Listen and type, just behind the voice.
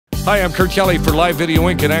Hi, I'm Kertai for Live Video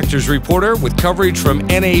Inc. and Actors Reporter with coverage from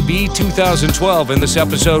NAB 2012. In this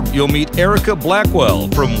episode, you'll meet Erika Blackwell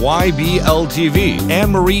from YBLTV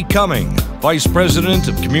and Marie Cummings, Vice President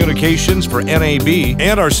of Communications for NAB,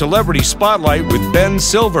 and our Celebrity Spotlight with Ben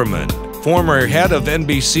Silverman, former head of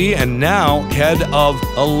NBC and now head of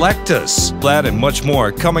Electus. That and much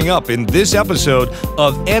more coming up in this episode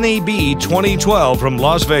of NAB 2012 from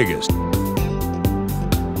Las Vegas.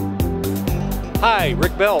 Hi,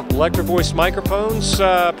 Rick Bell, Electric Voice Microphones,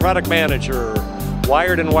 product manager,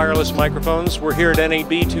 wired and wireless microphones. We're here at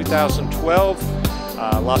NAB 2012,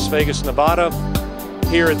 Las Vegas, Nevada,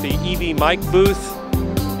 here at the EV Mic booth,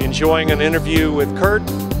 enjoying an interview with Kurt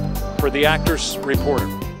for the Actors Reporter.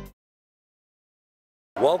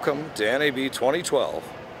 Welcome to NAB 2012,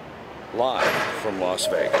 live from Las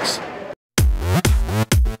Vegas.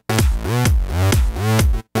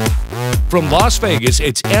 From Las Vegas,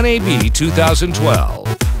 it's NAB 2012.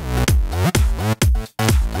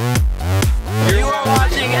 You are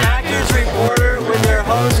watching Actors Reporter with their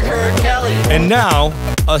host, Kurt Kelly. And now,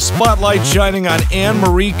 a spotlight shining on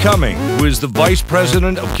Marie Cummings, who is the Vice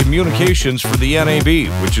President of Communications for the NAB,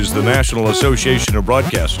 which is the National Association of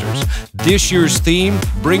Broadcasters. This year's theme,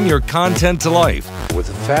 Bring Your Content to Life. With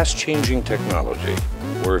a fast-changing technology,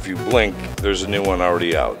 where if you blink, there's a new one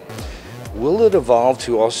already out, will it evolve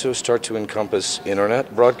to also start to encompass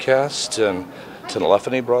internet broadcast and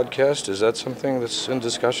telephony broadcast? Is that something that's in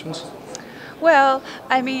discussions? Well,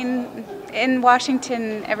 I mean, in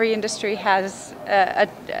Washington, every industry has a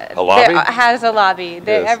lobby. Has a lobby.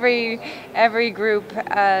 Yes.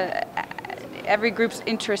 Every group's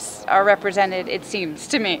interests are represented, it seems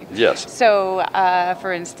to me. Yes. So,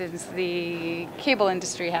 for instance, the cable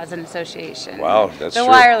industry has an association. Wow, that's the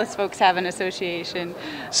true. wireless folks have an association.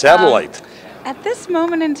 Satellite. At this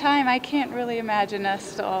moment in time, I can't really imagine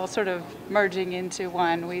us all sort of merging into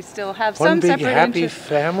one. We still have One some big separate happy interests.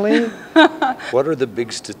 family? What are the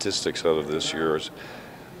big statistics out of this year's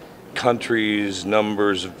countries,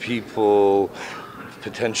 numbers of people,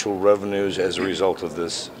 potential revenues as a result of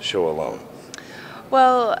this show alone?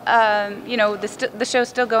 Well, you know, the show's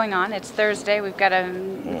still going on. It's Thursday. We've got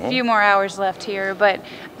a few more hours left here, but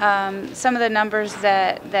some of the numbers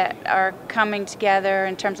that are coming together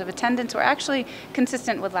in terms of attendance were actually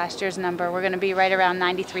consistent with last year's number. We're going to be right around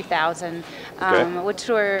 93,000, which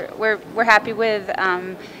we're happy with.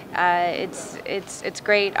 It's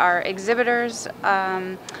great. Our exhibitor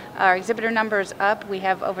number is up. We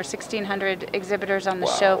have over 1,600 exhibitors on the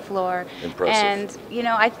show floor. Impressive. And you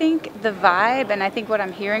know, I think the vibe, and I think what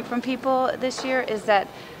I'm hearing from people this year is that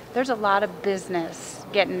there's a lot of business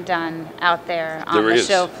getting done out there on the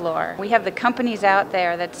show floor. We have the companies out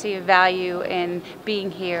there that see value in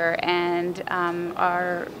being here and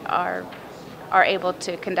are able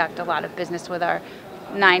to conduct a lot of business with our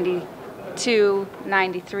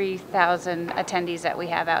 93,000 attendees that we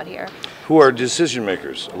have out here. Who are decision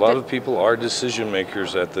makers. A lot of people are decision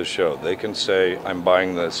makers at the show. They can say, I'm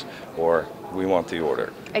buying this, or we want the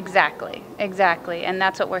order. Exactly, exactly. And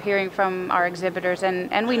that's what we're hearing from our exhibitors,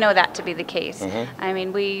 and we know that to be the case. I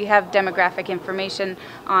mean, we have demographic information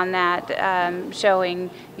on that showing,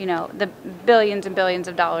 you know, the billions and billions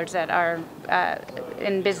of dollars that are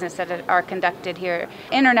in business that are conducted here.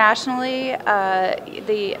 Internationally,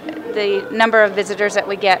 the number of visitors that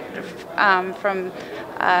we get from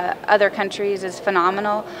other countries is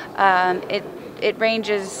phenomenal. It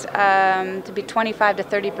ranges to be 25 to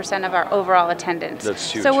 30% of our overall attendance.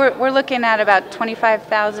 That's huge. So we're looking at about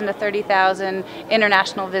 25,000 to 30,000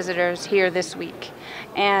 international visitors here this week,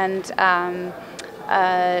 and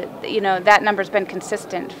you know, that number's been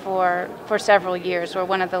consistent for several years. We're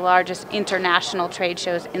one of the largest international trade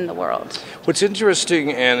shows in the world. What's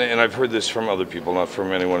interesting, and I've heard this from other people, not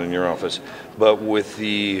from anyone in your office, but with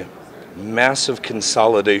the massive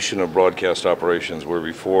consolidation of broadcast operations, where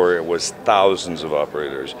before it was thousands of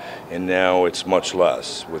operators, and now it's much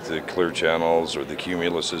less with the Clear Channels or the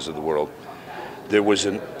Cumuluses of the world. There was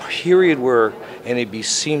a period where NAB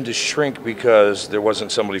seemed to shrink because there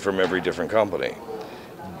wasn't somebody from every different company.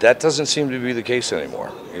 That doesn't seem to be the case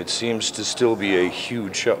anymore. It seems to still be a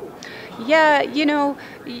huge show. Yeah, you know,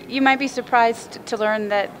 you might be surprised to learn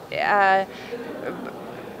that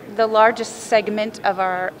the largest segment of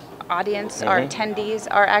our audience, our attendees,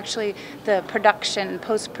 are actually the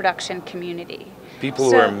post-production community. People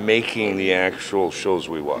who are making the actual shows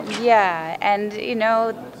we watch. Yeah, and you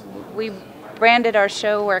know, we branded our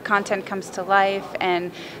show where content comes to life,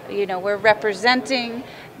 and you know, we're representing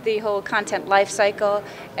the whole content life cycle,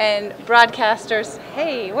 and broadcasters,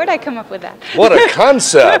 hey, where'd I come up with that? What a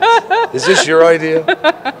concept! Is this your idea?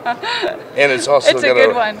 And it's also It's a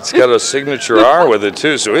good one. It's got a signature R with it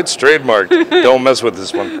too, so it's trademarked. Don't mess with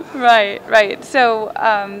this one. Right, right. So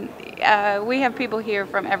we have people here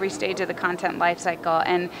from every stage of the content life cycle,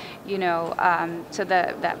 and you know, so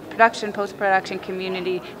that production, post-production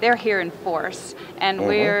community, they're here in force, and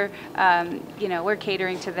we're you know, we're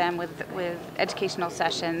catering to them with educational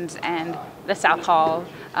sessions and the South Hall.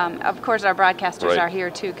 Of course, our broadcasters are here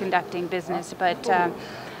too, conducting business, but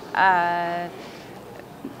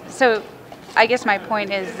so I guess my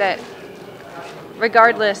point is that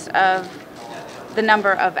regardless of the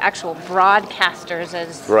number of actual broadcasters,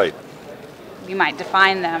 as you might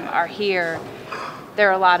define them, are here, there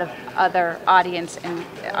are a lot of other audience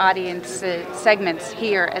segments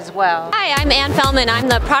here as well. Hi, I'm Ann Fellman. I'm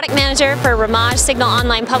the product manager for Rimage Signal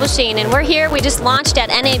Online Publishing, and we're here. We just launched at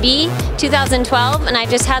NAB 2012, and I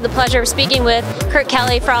just had the pleasure of speaking with Kurt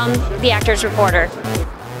Kelly from The Actors Reporter.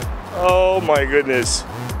 Oh my goodness.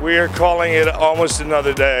 We are calling it almost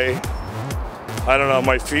another day. I don't know,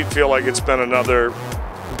 my feet feel like it's been another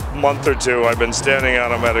month or two. I've been standing on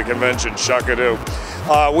them at a convention, shockadoo.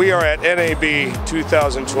 We are at NAB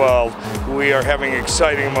 2012. We are having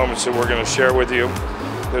exciting moments that we're going to share with you.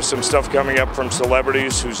 There's some stuff coming up from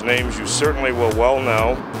celebrities whose names you certainly will well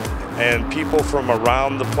know, and people from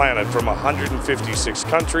around the planet, from 156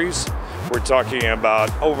 countries. We're talking about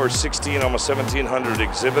over 16, almost 1,700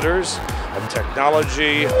 exhibitors of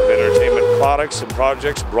technology, of entertainment products and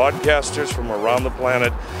projects, broadcasters from around the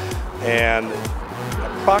planet, and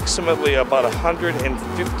approximately about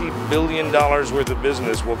 $150 billion worth of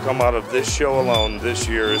business will come out of this show alone this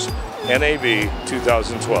year's NAB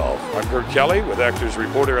 2012. I'm Kurt Kelly with Actors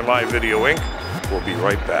Reporter and Live Video Inc. We'll be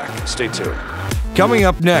right back. Stay tuned. Coming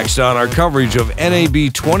up next on our coverage of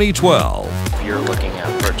NAB 2012. If you're looking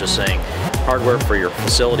at purchasing hardware for your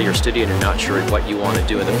facility or studio and you're not sure what you want to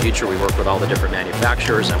do in the future, we work with all the different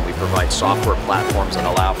manufacturers, and we provide software platforms that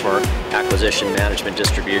allow for acquisition, management,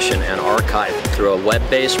 distribution, and archive through a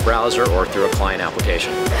web-based browser or through a client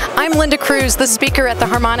application. I'm Linda Cruz, the speaker at the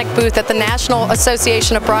Harmonic booth at the National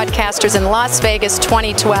Association of Broadcasters in Las Vegas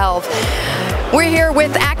 2012. We're here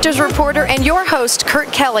with Actors Reporter and your host,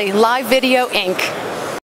 Kurt Kelly, Live Video Inc.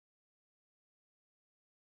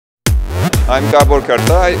 I'm Gabor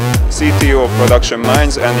Kertai, CTO of Production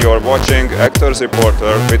Minds, and you're watching Actors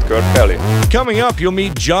Reporter with Kurt Kelly. Coming up, you'll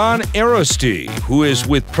meet Jon Aroesty, who is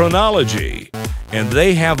with Pronology, and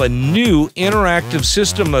they have a new interactive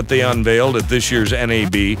system that they unveiled at this year's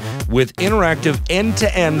NAB with interactive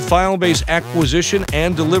end-to-end file-based acquisition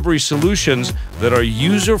and delivery solutions that are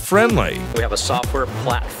user-friendly. We have a software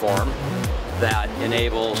platform that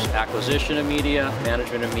enables acquisition of media,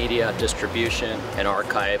 management of media, distribution, and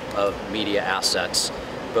archive of media assets,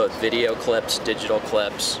 both video clips, digital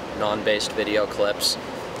clips, non-based video clips.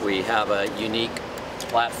 We have a unique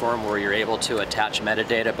platform where you're able to attach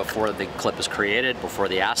metadata before the clip is created, before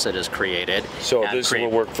the asset is created. So this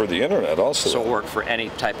will work for the internet also? So it'll work for any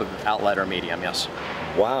type of outlet or medium, yes.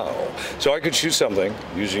 Wow. So I could shoot something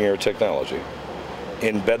using your technology,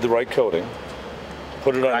 embed the right coding,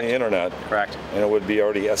 put it on the internet, and it would be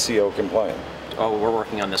already SEO compliant. Oh, we're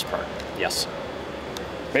working on this part, yes.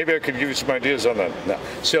 Maybe I could give you some ideas on that. No.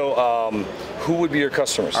 So who would be your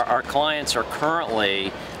customers? Our clients are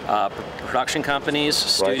currently production companies,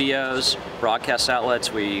 studios, broadcast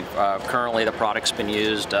outlets. We currently, the product's been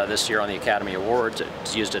used this year on the Academy Awards.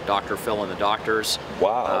 It's used at Dr. Phil and the Doctors.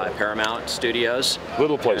 Wow. Paramount Studios.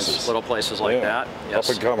 Little places. And little places like that. Yes.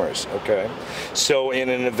 Up and comers. Okay. So in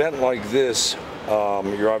an event like this,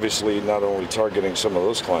 you're obviously not only targeting some of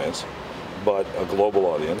those clients, but a global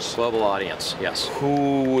audience. Global audience, yes.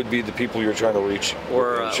 Who would be the people you're trying to reach?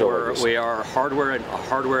 We are a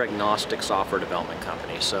hardware agnostic software development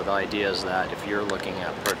company. So the idea is that if you're looking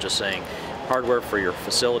at purchasing hardware for your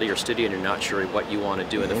facility or studio and you're not sure what you want to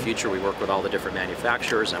do in the future, we work with all the different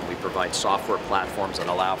manufacturers, and we provide software platforms that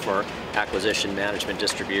allow for acquisition, management,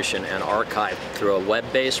 distribution, and archive through a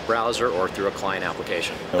web-based browser or through a client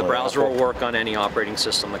application. The browser will work on any operating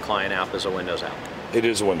system. The client app is a Windows app. It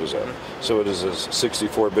is a Windows app. So it is a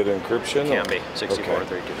 64-bit encryption? It can be, 64 or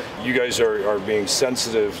 32-bit. You guys are being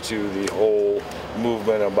sensitive to the whole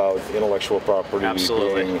movement about intellectual property.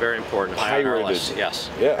 Absolutely, being very important. Pirated. Yes,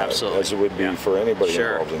 yeah, absolutely. As it would be for anybody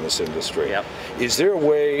involved in this industry. Yep. Is there a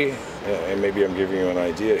way, and maybe I'm giving you an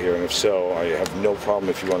idea here, and if so, I have no problem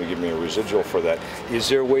if you want to give me a residual for that. Is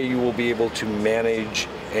there a way you will be able to manage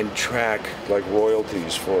and track like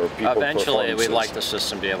royalties for people? Eventually, we'd like the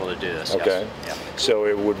system to be able to do this. Okay. Yes. So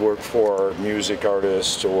it would work for music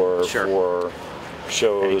artists or for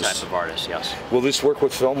shows. Any type of artist, yes. Will this work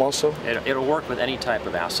with film also? It'll work with any type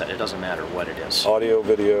of asset. It doesn't matter what it is. Audio,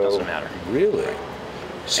 video? Doesn't matter. Really?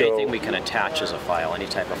 So, anything we can attach as a file, any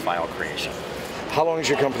type of file creation. How long has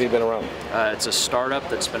your company been around? It's a startup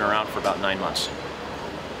that's been around for about 9 months.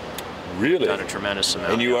 Really? Done a tremendous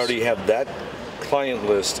amount. And you already have that client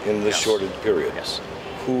list in this shorted period? Yes.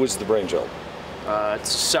 Who was the brainchild?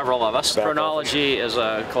 It's several of us. Back Pronology is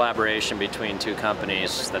a collaboration between two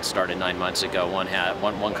companies that started 9 months ago.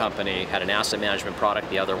 One company had an asset management product.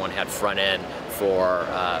 The other one had front end for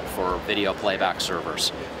video playback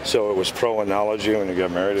servers. So it was Pronology when you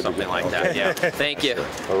got married? Something like that. Yeah. Thank you.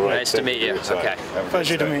 All right. Nice to meet you. Okay.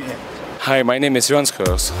 Pleasure to meet you. Hi, my name is Johann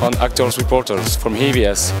Schreurs on Actors Reporters from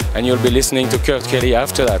EBS, and you'll be listening to Kurt Kelly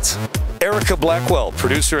after that. Erika Blackwell,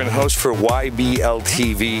 producer and host for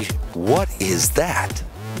YBLTV. What is that?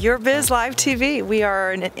 Your Biz Live TV. We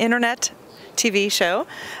are an internet TV show.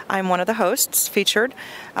 I'm one of the hosts featured.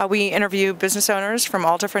 We interview business owners from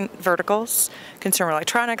all different verticals: consumer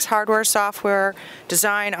electronics, hardware, software,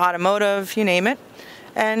 design, automotive, you name it.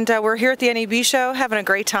 And we're here at the NAB show having a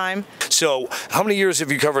great time. So, how many years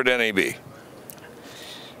have you covered NAB?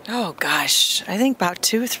 Oh gosh, I think about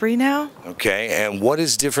 2 or 3 now. Okay, and what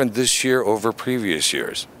is different this year over previous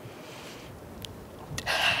years?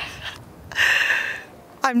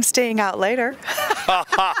 I'm staying out later.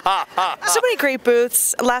 So many great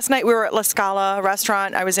booths. Last night we were at La Scala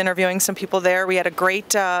restaurant. I was interviewing some people there. We had a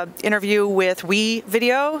great interview with We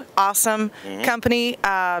Video. Awesome company.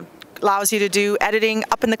 Allows you to do editing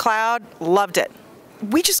up in the cloud. Loved it.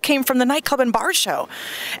 We just came from the nightclub and bar show.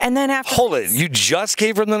 And then after... Hold it, you just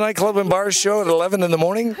came from the nightclub and bar show at 11 in the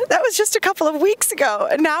morning? That was just a couple of weeks ago.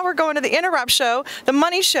 And now we're going to the Interrupt show, the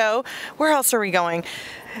Money show. Where else are we going?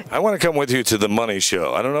 I want to come with you to the Money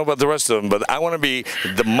show. I don't know about the rest of them, but I want to be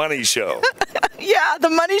the Money show. Yeah, the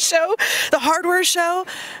Money show, the Hardware show.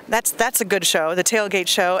 That's a good show, the Tailgate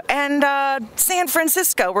show. And San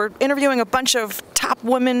Francisco, we're interviewing a bunch of top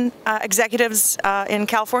women executives in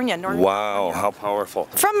California. Wow, how powerful.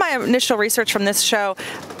 From my initial research from this show,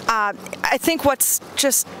 I think what's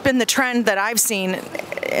just been the trend that I've seen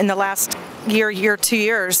in the last year, 2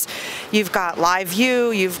 years, you've got Live View,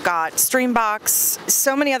 you've got Streambox,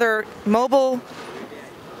 so many other mobile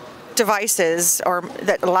devices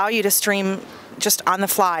that allow you to stream just on the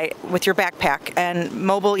fly with your backpack, and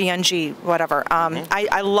mobile ENG, whatever.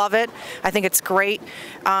 I love it. I think it's great.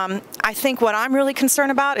 I think what I'm really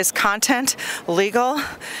concerned about is content, legal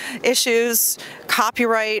issues,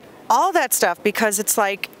 copyright, all that stuff, because it's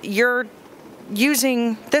like you're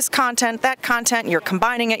using this content, that content, you're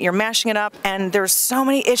combining it, you're mashing it up, and there's so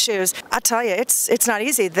many issues. I tell you, it's not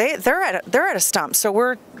easy. They're at a stump. So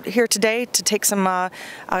we're here today to take some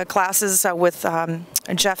classes with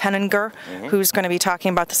Jeff Henninger, who's going to be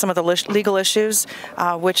talking about some of the legal issues,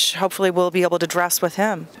 which hopefully we'll be able to address with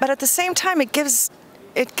him. But at the same time, it gives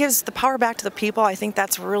the power back to the people. I think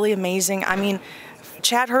that's really amazing. I mean,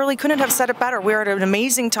 Chad Hurley couldn't have said it better. We're at an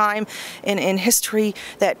amazing time in history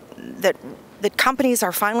that companies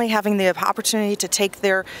are finally having the opportunity to take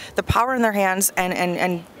the power in their hands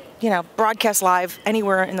and broadcast live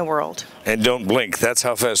anywhere in the world. And don't blink. That's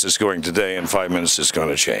how fast it's going today. In 5 minutes, it's going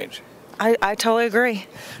to change. I totally agree.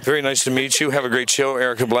 Very nice to meet you. Have a great show,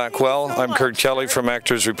 Erika Blackwell. I'm Kurt Kelly from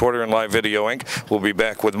Actors Reporter and Live Video Inc. We'll be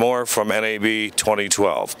back with more from NAB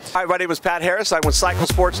 2012. Hi, my name is Pat Harris. I'm with Cycle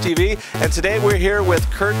Sports TV, and today we're here with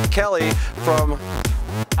Kurt Kelly from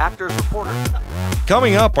Actors Reporter.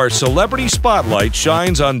 Coming up, our celebrity spotlight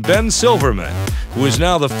shines on Ben Silverman, who is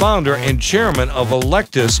now the founder and chairman of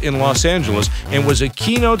Electus in Los Angeles and was a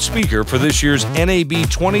keynote speaker for this year's NAB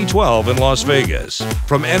 2012 in Las Vegas.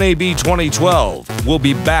 From NAB 2012, we'll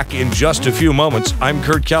be back in just a few moments. I'm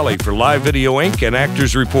Kurt Kelly for Live Video Inc. and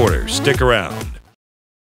Actors Reporter. Stick around.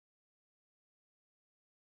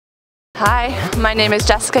 Hi, my name is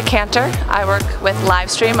Jessica Canter. I work with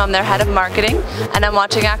Livestream. I'm their head of marketing, and I'm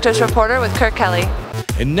watching Actors Reporter with Kurt Kelly.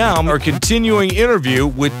 And now our continuing interview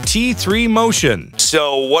with T3 Motion.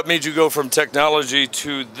 So what made you go from technology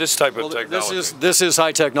to this type of technology? This is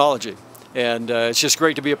high technology, and it's just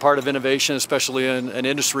great to be a part of innovation, especially in an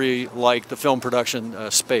industry like the film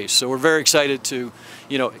production space. So we're very excited to,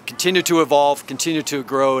 continue to evolve, continue to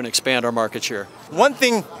grow, and expand our market share. One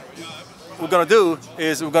thing we're going to do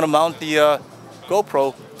is we're going to mount the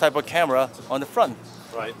GoPro type of camera on the front.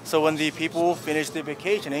 Right. So when the people finish their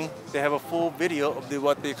vacationing, they have a full video of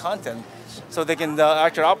the content. So they can, the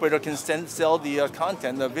actual operator can sell the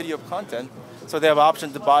content, the video content, so they have an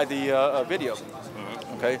option to buy the video.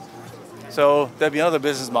 Okay. So that'd be another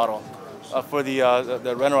business model for the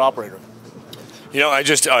rental operator. You know, a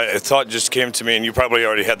thought just came to me, and you probably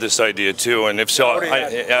already had this idea too, and if so,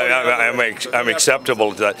 I'm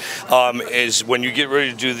acceptable to that. Is when you get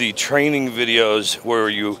ready to do the training videos where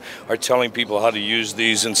you are telling people how to use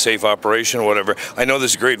these in safe operation or whatever, I know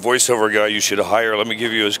this great voiceover guy you should hire. Let me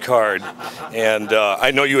give you his card. And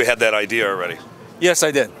I know you had that idea already. Yes,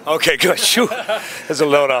 I did. Okay, good. Shoo. That's a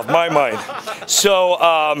load off my mind.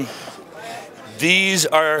 So these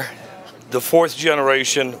are the 4th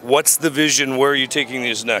generation. What's the vision? Where are you taking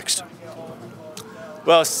these next?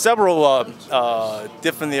 Well, several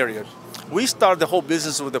different areas. We started the whole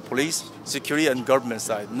business with the police, security, and government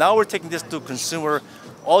side. Now we're taking this to consumer,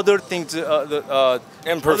 other things.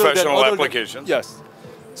 And professional applications. Yes.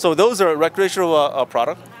 So those are recreational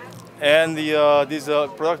product, and these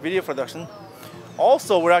product video production.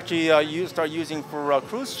 Also, we're actually start using for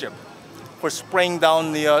cruise ship, for spraying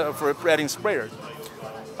down for adding sprayers.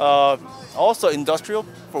 Also industrial,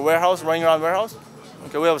 for warehouse, running around warehouse.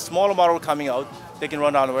 Okay, we have a smaller model coming out. They can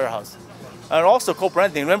run around the warehouse. And also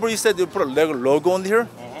co-branding. Remember you said you put a logo on here?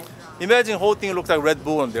 Imagine the whole thing looks like Red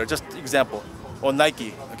Bull on there, just example. Or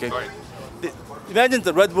Nike, okay? Right. Imagine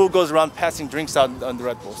the Red Bull goes around passing drinks out on the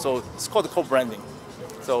Red Bull. So it's called the co-branding.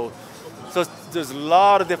 So there's a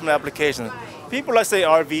lot of different applications. People like say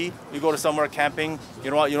RV, you go to somewhere camping, you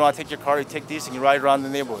don't want to take your car, you take these and you ride around the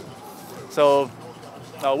neighborhood. So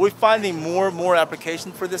we're finding more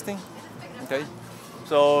application for this thing, okay?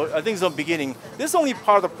 So I think it's the beginning. This is only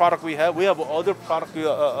part of the product we have. We have other product,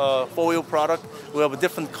 foil product. We have a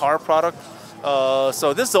different car product.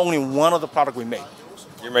 So this is only one of the product we make.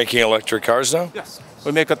 You're making electric cars now? Yes.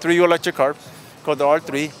 We make a 3-wheel electric car called the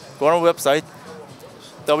R3. Go on our website,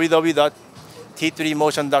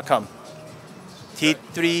 www.t3motion.com.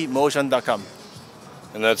 T3motion.com.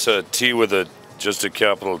 And that's a T with just a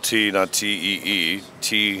capital T, not T-E-E.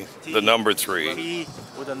 T, the number 3. T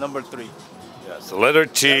with the number 3. Yes, the letter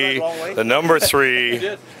T, the number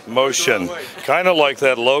 3, motion. Kind of like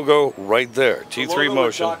that logo right there, T3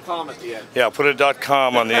 Motion. .com at the end. Yeah, put a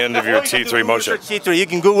 .com on the end of your T3 Motion. T3. You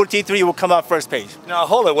can Google T3, it will come out first page. Now,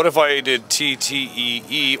 hold it. What if I did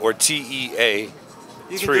T-T-E-E or T-E-A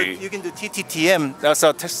 3? You can do TTTM. That's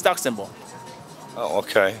a stock symbol. Oh,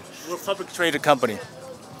 okay. We're a public traded company.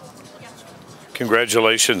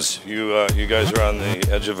 Congratulations. You guys are on the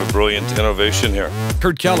edge of a brilliant innovation here.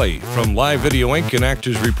 Kurt Kelly from Live Video Inc. and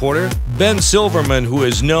Actors Reporter. Ben Silverman, who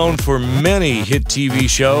is known for many hit TV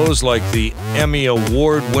shows like the Emmy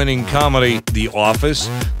Award-winning comedy The Office,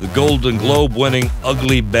 the Golden Globe-winning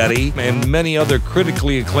Ugly Betty, and many other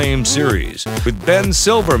critically acclaimed series. With Ben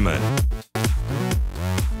Silverman.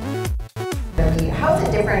 How is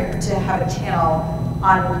it different to have a channel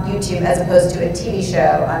on YouTube as opposed to a TV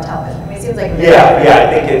show on television? I mean, it seems like yeah. I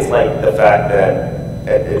think it's like the fact that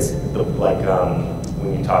it's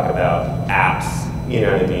when you talk about apps, you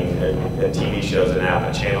know what I mean. A TV show's an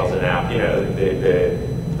app, a channel's an app. You know,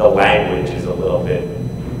 the language is a little bit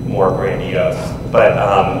more grandiose. But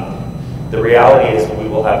the reality is, we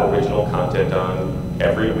will have original content on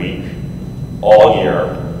every week, all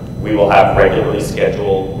year. We will have regularly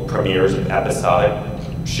scheduled premieres of episodic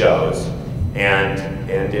shows. And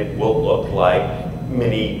it will look like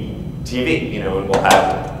mini TV, you know, and we'll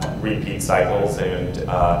have repeat cycles, and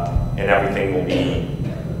everything will be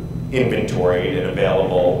inventoried and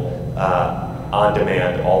available on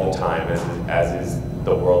demand all the time, as is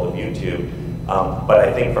the world of YouTube. But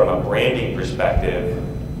I think from a branding perspective,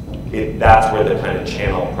 that's where the kind of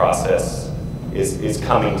channel process is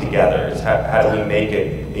coming together. Is how do we make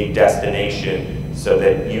it a destination so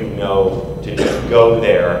that you know to just go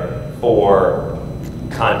there for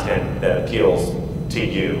content that appeals to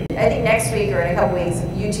you. I think next week or in a couple weeks,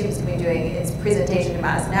 YouTube's going to be doing its presentation to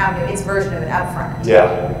Madison Avenue, its version of an upfront.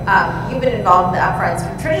 Yeah. You've been involved in the upfronts,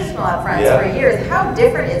 traditional upfronts for years. How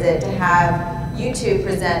different is it to have YouTube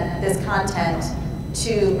present this content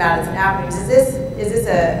to Madison Avenue? Does this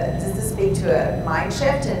speak to a mind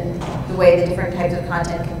shift in the way the different types of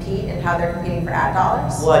content compete and how they're competing for ad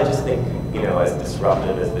dollars? Well, I just think, you know, as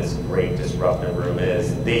disruptive as this great disruptive room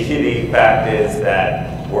is, the fact is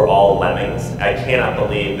that we're all lemmings. I cannot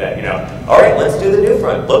believe that, you know, all right, let's do the new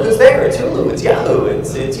front. Look who's there. It's Hulu, it's Yahoo,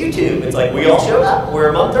 it's YouTube. It's like we all showed up. We're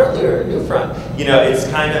a month earlier, new front. You know, it's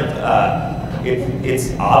kind of,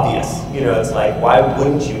 it's obvious. You know, it's like, why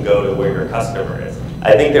wouldn't you go to where your customer is?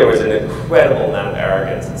 I think there was an incredible amount of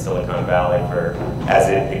arrogance in Silicon Valley as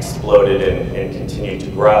it exploded and continued to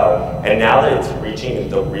grow. And now that it's reaching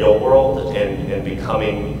the real world and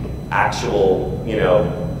becoming actual, you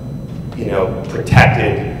know,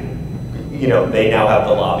 protected, you know, they now have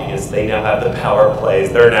the lobbyists, they now have the power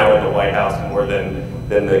plays, they're now in the White House more than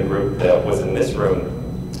the group that was in this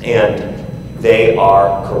room. And they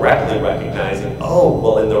are correctly recognizing, oh,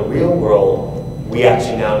 well, in the real world, we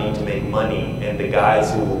actually now need to make money, and the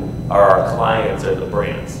guys who are our clients are the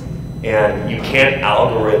brands. And you can't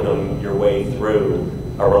algorithm your way through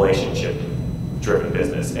a relationship-driven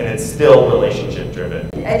business, and it's still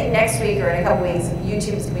relationship-driven. I think next week or in a couple weeks,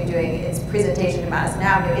 YouTube's going to be doing its presentation to Madison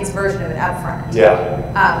Avenue, its version of an upfront.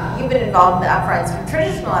 Yeah. You've been involved in the upfronts,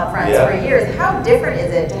 traditional upfronts for years. How different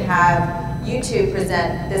is it to have YouTube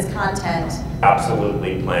present this content?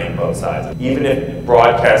 Absolutely playing both sides. Even if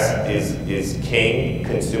broadcast is king,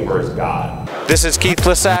 consumer is God. This is Keith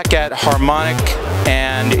LeSac at Harmonic,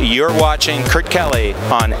 and you're watching Kurt Kelly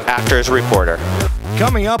on Actors Reporter.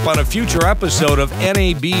 Coming up on a future episode of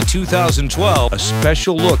NAB 2012, a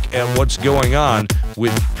special look at what's going on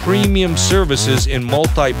with premium services in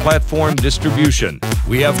multi-platform distribution.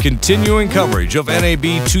 We have continuing coverage of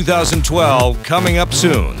NAB 2012 coming up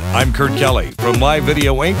soon. I'm Kurt Kelly from Live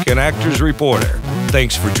Video Inc. and Actors Reporter.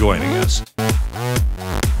 Thanks for joining us.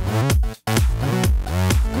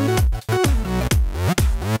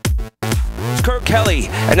 Kurt Kelly,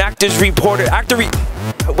 an Actors Reporter,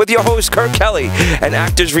 with your host Kurt Kelly and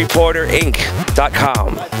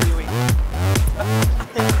ActorsReporterInc.com.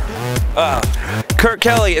 Kurt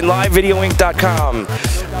Kelly and LiveVideoInc.com.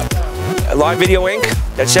 Live Video Inc.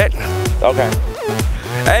 That's it? Okay.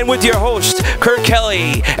 And with your host Kurt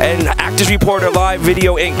Kelly and Actors Reporter Live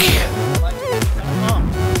Video Inc.com.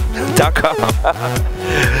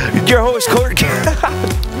 Your host Kurt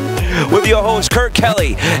with your host Kurt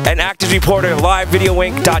Kelly and Actors Reporter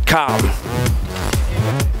LiveVideoInc.com.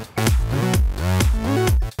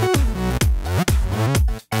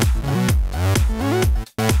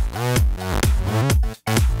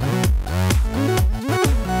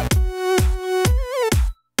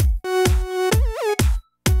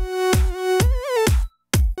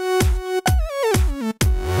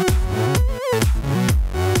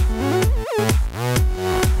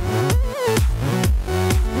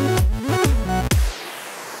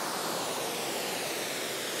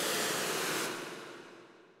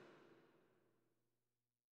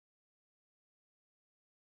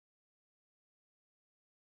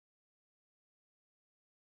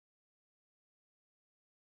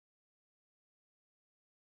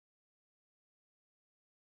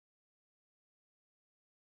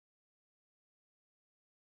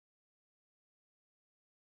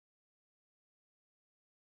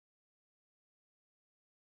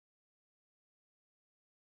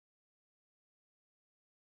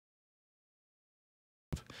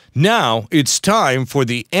 Now it's time for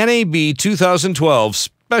the NAB 2012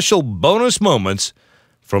 special bonus moments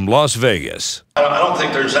from Las Vegas. I don't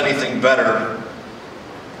think there's anything better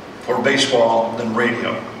for baseball than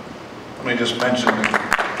radio. Let me just mention the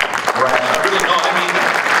grass. I really know, I mean,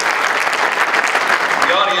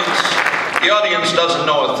 the audience doesn't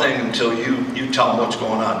know a thing until you tell them what's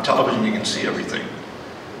going on. Television, you can see everything.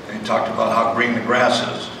 And you talked about how green the grass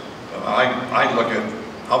is. I look at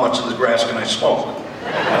how much of the grass can I smoke.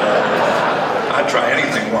 I'd try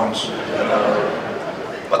anything once.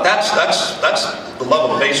 But that's the love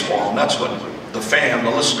of baseball, and that's what the fan, the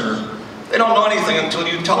listener, they don't know anything until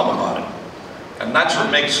you tell them about it. And that's what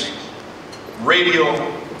makes radio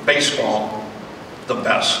baseball the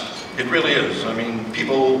best. It really is. I mean,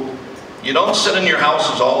 people, you don't sit in your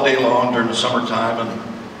houses all day long during the summertime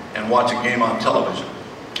and watch a game on television.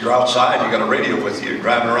 You're outside, you got a radio with you. You're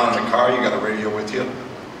driving around in a car, you got a radio with you.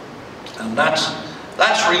 And that's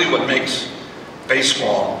really what makes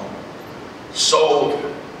baseball so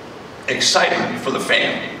exciting for the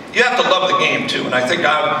fan. You have to love the game too, and I think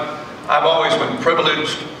I've always been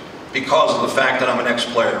privileged because of the fact that I'm an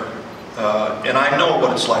ex-player. And I know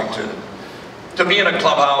what it's like to be in a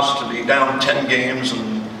clubhouse, to be down 10 games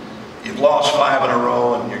and you've lost 5 in a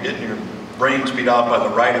row and you're getting your brains beat out by the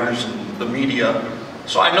writers and the media.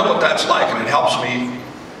 So I know what that's like, and it helps me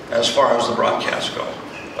as far as the broadcast goes.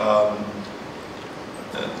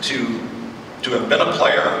 To have been a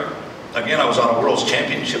player, again, I was on a World's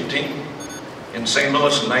Championship team in St.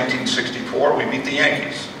 Louis in 1964. We beat the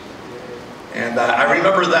Yankees. And I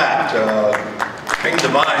remember that. Bing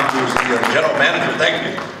Devine, who was the general manager, thank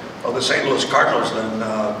you, of the St. Louis Cardinals, then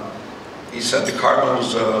he said the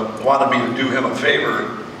Cardinals wanted me to do him a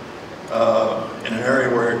favor in an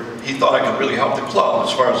area where he thought I could really help the club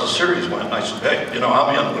as far as the series went. And I said, hey, you know,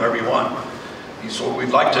 I'm in, whatever you want. He said, well, we'd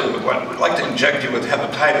like to inject you with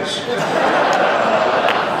hepatitis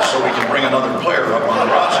so we can bring another player up on the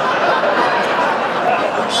roster.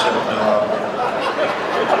 I said,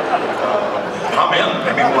 I'm in.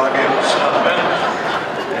 Maybe will I be able to sit on the bench?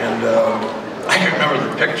 And I can remember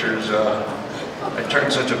the pictures. I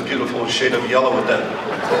turned such a beautiful shade of yellow with that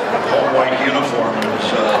home white uniform.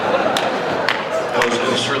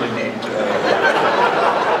 It was really neat.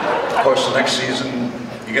 Of course, the next season,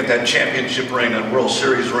 you get that championship ring, that World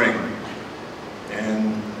Series ring.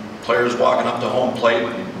 And players walking up to home plate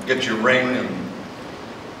and get your ring. And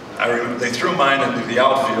I remember they threw mine into the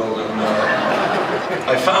outfield, and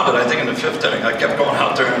I found it, I think, in the 5th inning. I kept going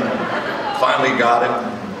out there and finally got it.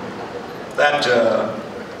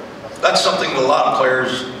 That's something that a lot of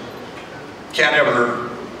players can't ever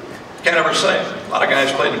say. A lot of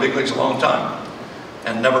guys played in the big leagues a long time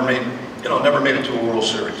and never made it to a World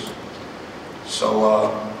Series.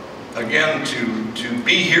 So again, to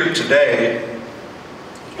be here today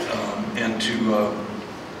and to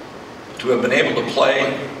have been able to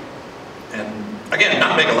play and again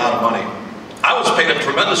not make a lot of money. I was paid a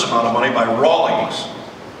tremendous amount of money by Rawlings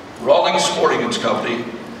Sporting Goods Company,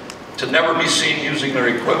 to never be seen using their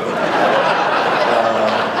equipment,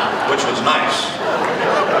 which was nice,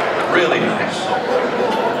 really nice.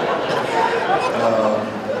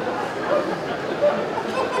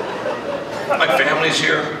 My family's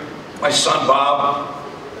here. My son Bob,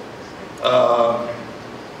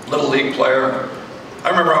 Little League player. I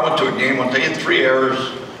remember I went to a game one day, he had 3 errors,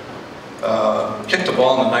 kicked the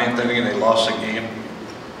ball in the 9th inning and they lost the game.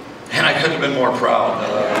 And I couldn't have been more proud.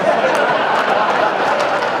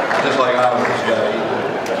 Just like I was,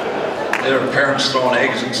 their parents throwing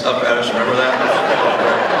eggs and stuff at us, remember that?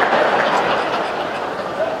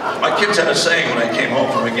 My kids had a saying when I came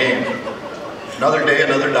home from a game: another day,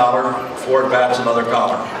 another dollar, 4 bats, another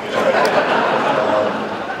collar.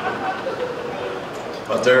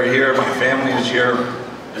 But they're here, my family is here.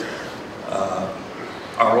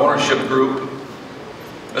 Our ownership group,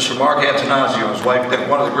 Mr. Mark Antonazio, his wife,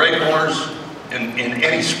 one of the great owners in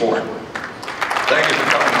any sport. Thank you for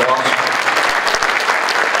coming, boss.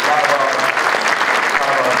 A lot of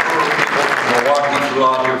our crew people from Milwaukee flew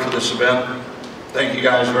out here for this event. Thank you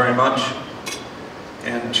guys very much.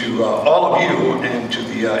 And to all of you and to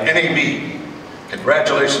the NAB,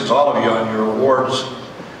 congratulations all of you on your awards.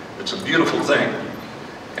 It's a beautiful thing.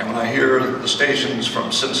 And when I hear the stations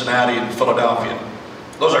from Cincinnati and Philadelphia,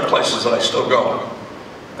 those are places that I still go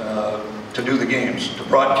to do the games, to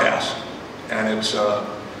broadcast. And it's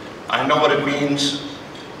I know what it means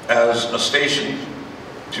as a station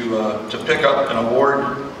to pick up an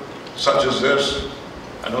award such as this.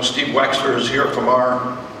 I know Steve Wexler is here from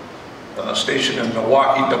our station in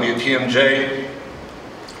Milwaukee, WTMJ,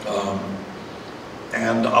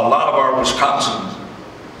 and a lot of our Wisconsin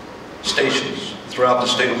stations throughout the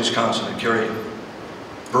state of Wisconsin that carry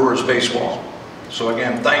Brewers baseball. So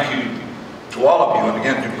again, thank you to all of you, and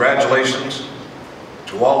again, congratulations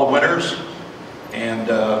to all the winners. And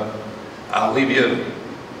I'll leave you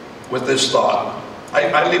with this thought.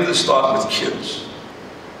 I leave this thought with kids.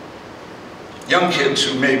 Young kids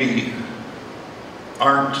who maybe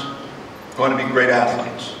aren't going to be great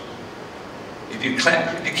athletes. If you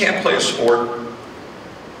can't play a sport,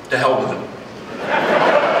 to hell with it.